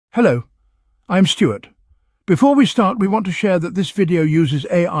Hello, I'm Stuart. Before we start, we want to share that this video uses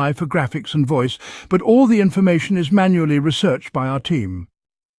AI for graphics and voice, but all the information is manually researched by our team.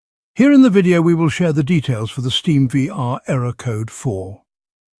 Here in the video, we will share the details for the SteamVR error code 4.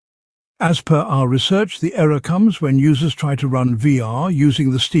 As per our research, the error comes when users try to run VR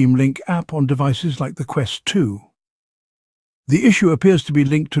using the Steam Link app on devices like the Quest 2. The issue appears to be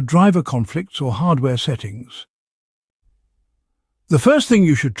linked to driver conflicts or hardware settings. The first thing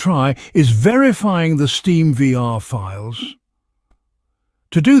you should try is verifying the SteamVR files.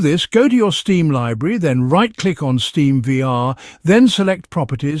 To do this, go to your Steam library, then right-click on SteamVR, then select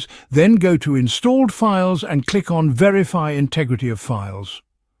Properties, then go to Installed Files and click on Verify Integrity of Files.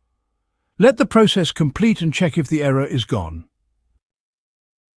 Let the process complete and check if the error is gone.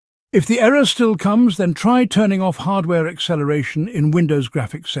 If the error still comes, then try turning off hardware acceleration in Windows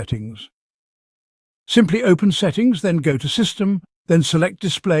graphics settings. Simply open Settings, then go to System, then select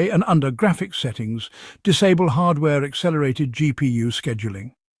Display and under Graphics Settings, disable Hardware Accelerated GPU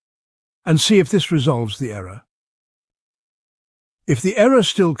Scheduling, and see if this resolves the error. If the error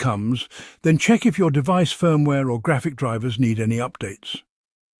still comes, then check if your device firmware or graphic drivers need any updates.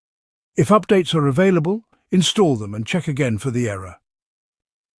 If updates are available, install them and check again for the error.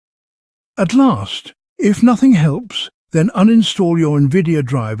 At last, if nothing helps, then uninstall your Nvidia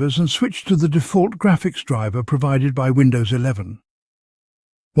drivers and switch to the default graphics driver provided by Windows 11.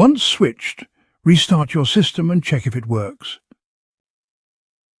 Once switched, restart your system and check if it works.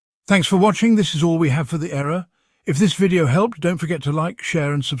 Thanks for watching. This is all we have for the error. If this video helped, don't forget to like,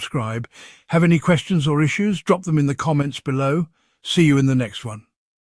 share and subscribe. Have any questions or issues? Drop them in the comments below. See you in the next one.